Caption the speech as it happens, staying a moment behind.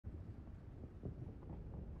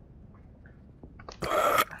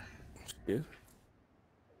Yeah.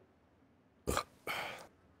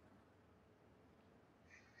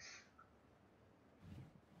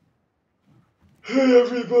 Hey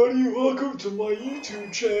everybody, welcome to my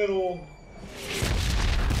YouTube channel.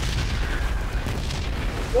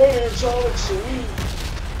 My name's Alex Salim,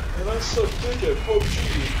 and I suck dick at PUBG.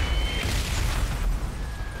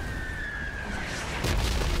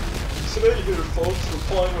 Today here, folks, we're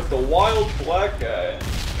playing with the wild black guy.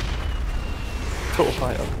 Oh,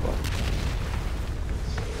 hi, Uncle.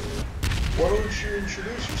 Why don't you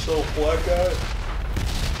introduce yourself, black guy?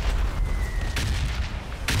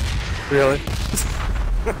 Really?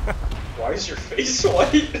 Why is your face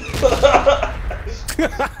white?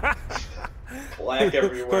 Black Why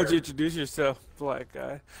everywhere. don't you introduce yourself, black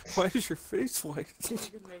guy? Why is your face white?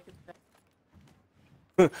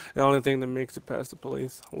 The only thing that makes it past the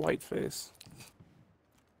police, white face.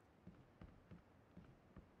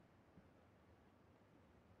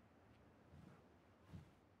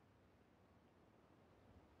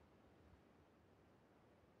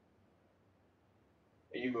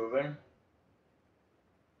 Are you moving?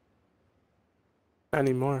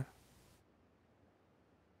 Anymore.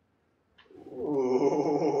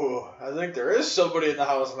 Ooh, I think there is somebody in the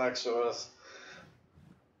house next to us.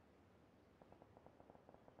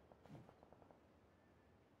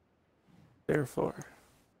 Therefore.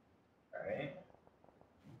 Alright.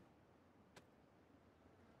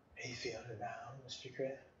 How you feeling now, Mr.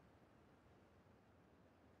 K?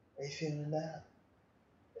 How you feeling now,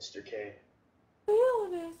 Mr. K?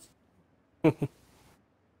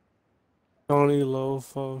 Tony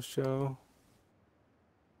Lofo show.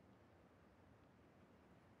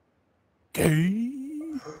 Gay.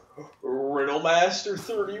 Riddlemaster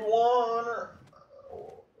 31.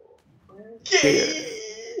 Gay.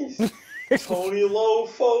 Tony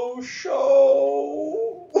Lofo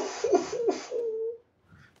show.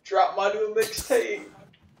 Drop my new mixtape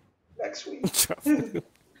next week.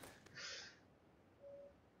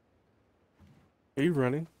 Are you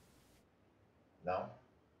running? No.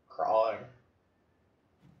 Crawling.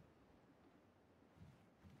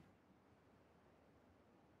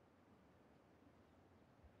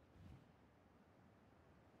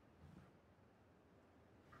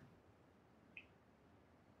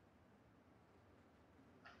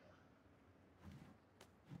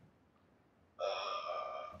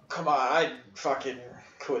 Come on, I'd fucking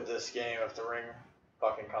quit this game if the ring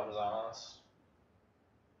fucking comes on us.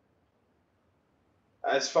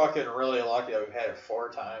 That's fucking really lucky that we've had it 4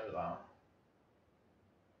 times now.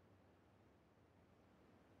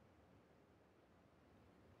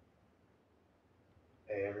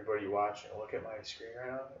 Hey, everybody watching, look at my screen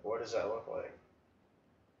right now. What does that look like?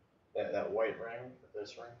 That white ring with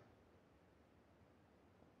this ring?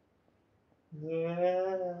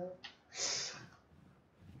 Yeah.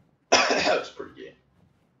 That was pretty gay.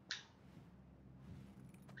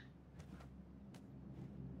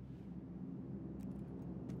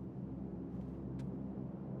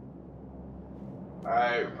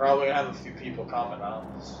 Alright, we're probably gonna have a few people coming now.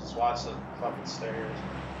 Let's watch the fucking stairs.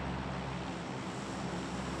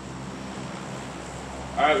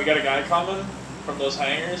 Alright, we got a guy coming from those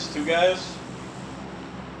hangars, 2 guys.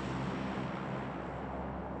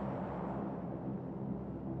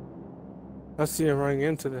 I see him running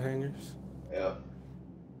into the hangars. Yeah.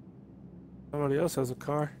 Somebody else has a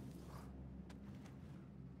car.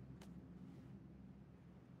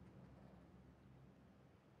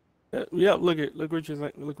 Yeah, look what you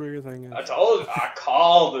think. Look where your thing is. I told you, I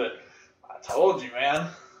called it. I told you, man.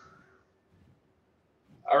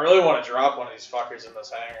 I really want to drop one of these fuckers in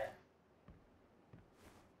this hangar.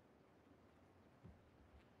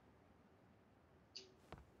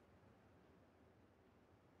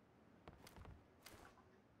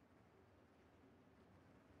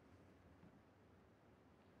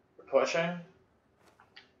 We're pushing.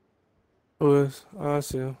 Who is? Oh, I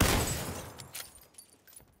see him.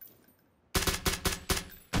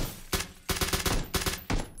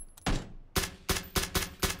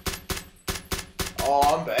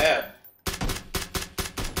 Oh, I'm bad.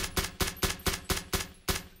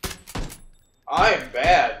 I am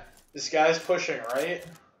bad. This guy's pushing right.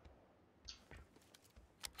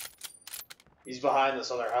 He's behind this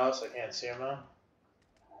other house. I can't see him now.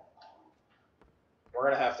 We're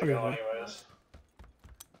gonna have to go anyways.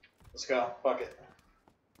 Let's go. Fuck it.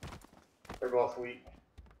 They're both weak.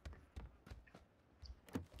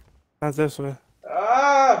 Not this way.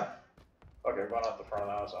 Ah! Okay, going out the front of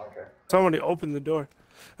the house. I don't care. Somebody opened the door.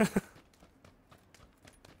 Let's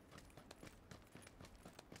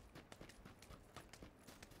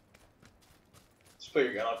put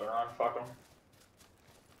your gun up and run. Fuck them.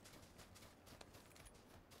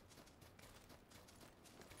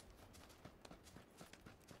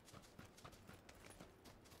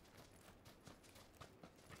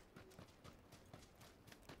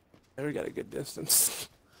 There we got a good distance.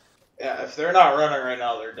 Yeah, if they're not running right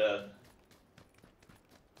now, they're dead.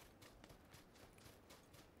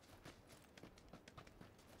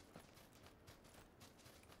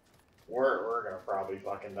 We're gonna probably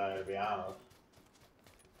fucking die, to be honest.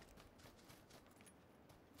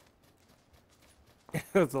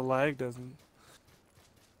 The lag doesn't.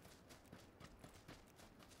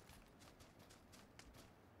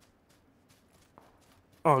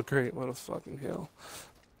 Oh great, what a fucking hill.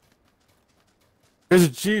 There's a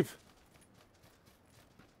Jeep.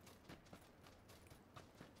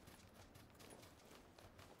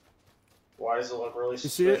 Why does it look really You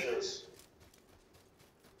see it? suspicious?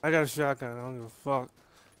 I got a shotgun, I don't give a fuck.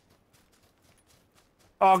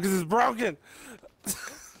 Oh, cause it's broken!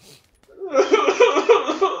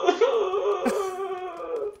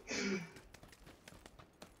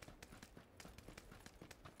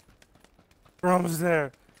 We're almost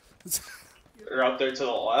there. They're up there to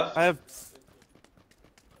the left. I have...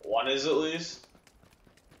 One is at least.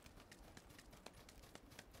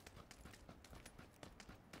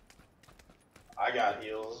 I got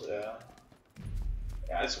heals, yeah.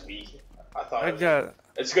 Yeah, it's weak. I thought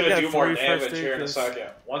it's gonna do more damage here in a second.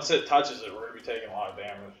 Once it touches it, we're gonna be taking a lot of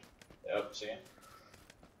damage. Yep, see?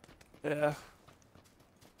 Yeah.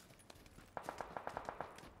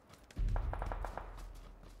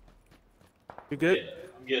 You good?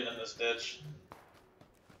 I'm getting in this ditch.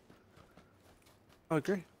 Oh,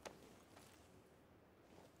 great.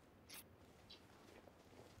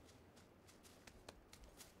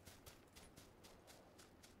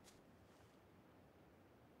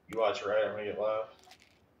 You watch right, I'm gonna get left.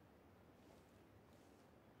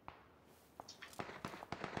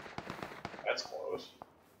 That's close.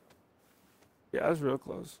 Yeah, that's real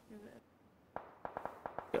close.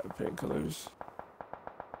 Got painkillers.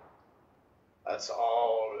 That's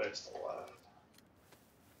all over there to the left.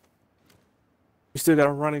 You still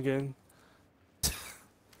gotta run again.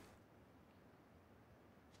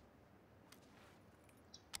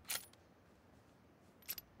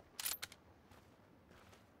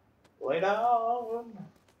 Lay down.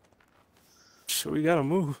 Shit, we gotta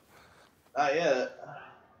move. Not yet.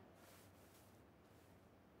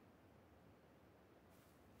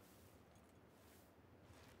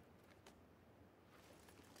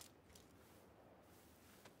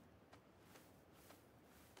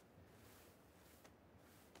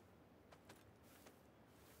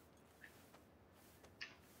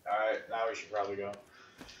 Alright, now we should probably go.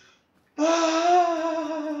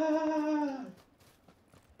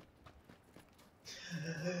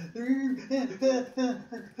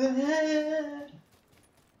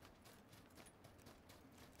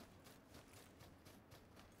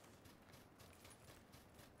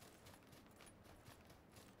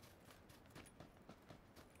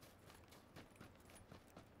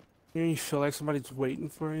 You feel like somebody's waiting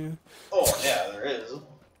for you? Oh, yeah, there is.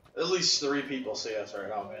 At least 3 people see us right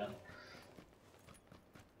now, man.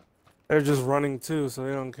 They're just running too, so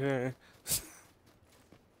they don't care.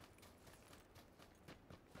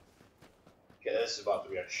 Okay, this is about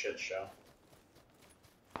to be a shit show.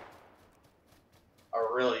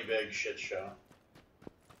 A really big shit show.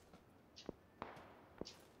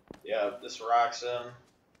 Yeah, this rock's in.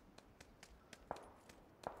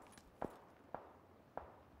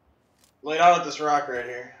 Lay down at this rock right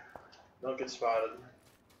here. Don't get spotted.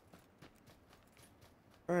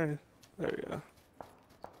 Alright, there we go.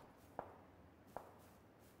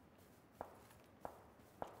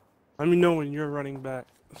 Let me know when you're running back.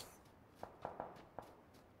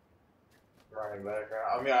 Running back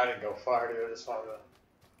around. I mean, I didn't go far, dude. I just wanted to.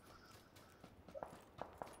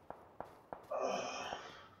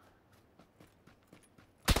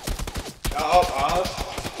 Oh,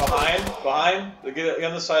 behind. Get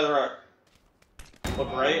on the side of the rock.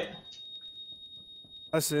 Look right.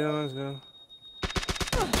 I see him, I see him.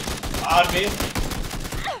 On me.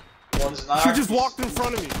 One's knocked. She just walked in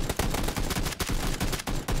front of me.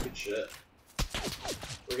 Good shit.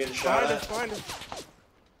 We're getting shot at. Find him.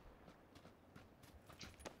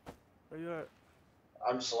 Where you at?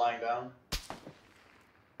 I'm just lying down.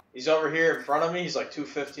 He's over here in front of me. He's like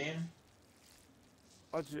 215.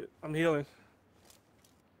 Watch it. I'm healing.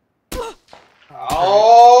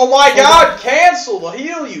 Oh my god! Cancel the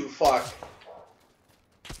heal, you fuck!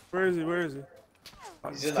 Where is he? Where is he?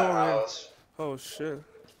 He's in the house. Oh shit.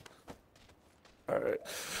 Alright.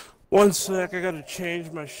 One sec, I gotta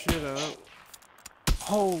change my shit up.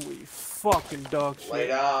 Holy fucking dog shit. Lay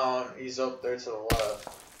down. He's up there to the left.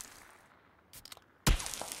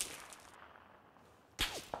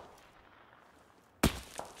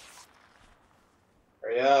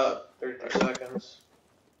 Hurry up. 32 seconds.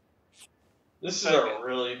 This is a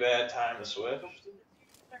really bad time to switch.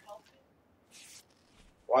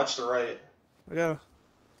 Watch the right. I got.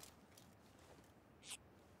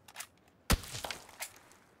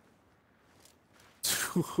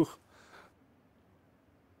 Go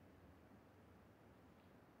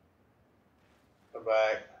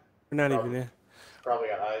back. We're not even there. Probably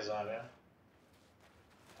got eyes on you.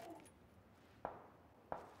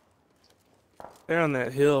 They're on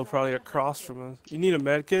that hill, probably across from us. You need a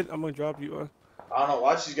med kit? I'm gonna drop you one. I don't know.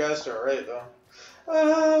 Watch these guys to the right, though.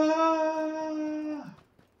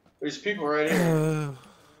 There's people right here.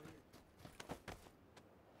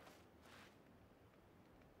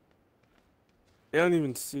 They don't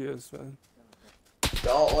even see us, man.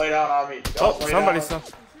 Don't lay down on me. Don't lay somebody down. saw.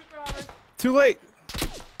 Too late.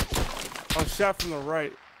 I was shot from the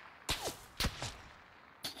right.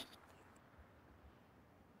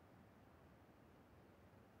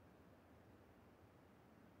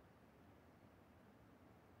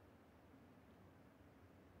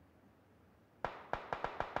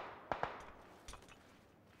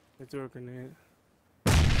 They threw a grenade.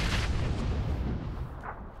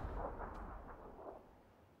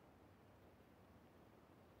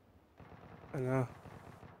 I know.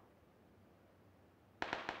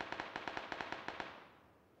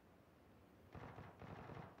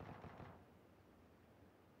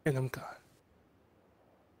 And I'm gone.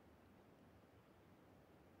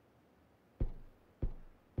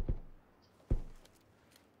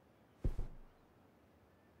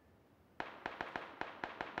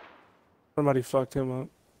 Somebody fucked him up.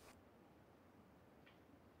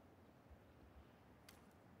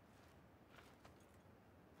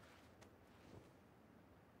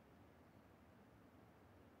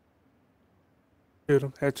 Shoot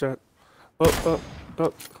him. Headshot. Oh.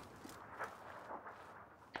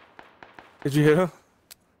 Did you hit him?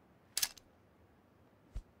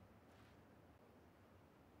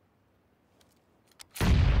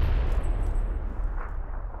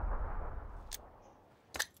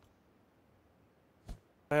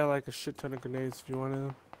 I had like a shit ton of grenades if you wanted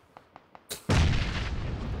them.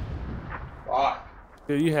 Fuck.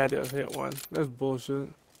 Dude, you had to have hit one. That's bullshit.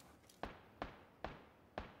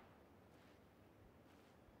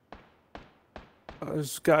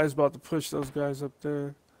 This guy's about to push those guys up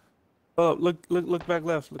there. Oh, look back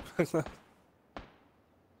left. Look back left.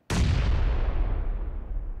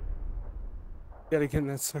 Gotta get in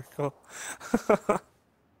that circle.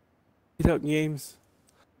 Get out games.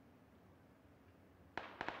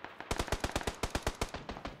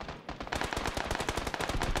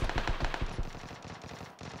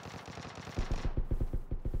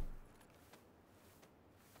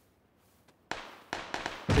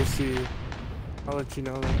 They see you. I'll let you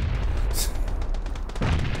know that.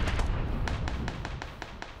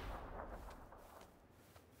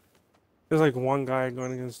 There's like one guy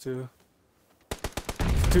going against two.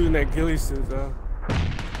 Two in that ghillie suit though.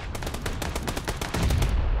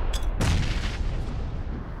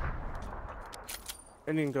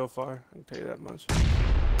 I didn't go far, I can tell you that much.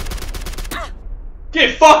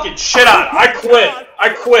 Get fucking shit on! I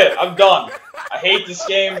quit! I'm done. I hate this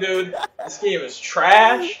game, dude. This game is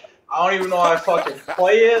trash. I don't even know how to fucking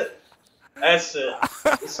play it. That's it.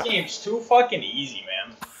 This game's too fucking easy,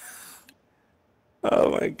 man.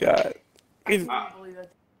 Oh my god. I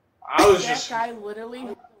was just... That guy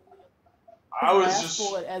literally... I was just...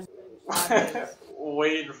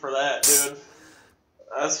 waiting for that, dude.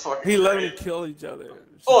 That's fucking He let great. them kill each other.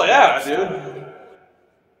 Oh yeah, dude.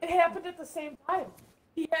 It happened at the same time.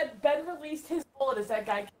 He had Ben released his bullet as that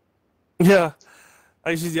guy. Yeah.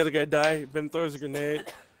 I see the other guy die. Ben throws a grenade.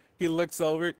 He looks over.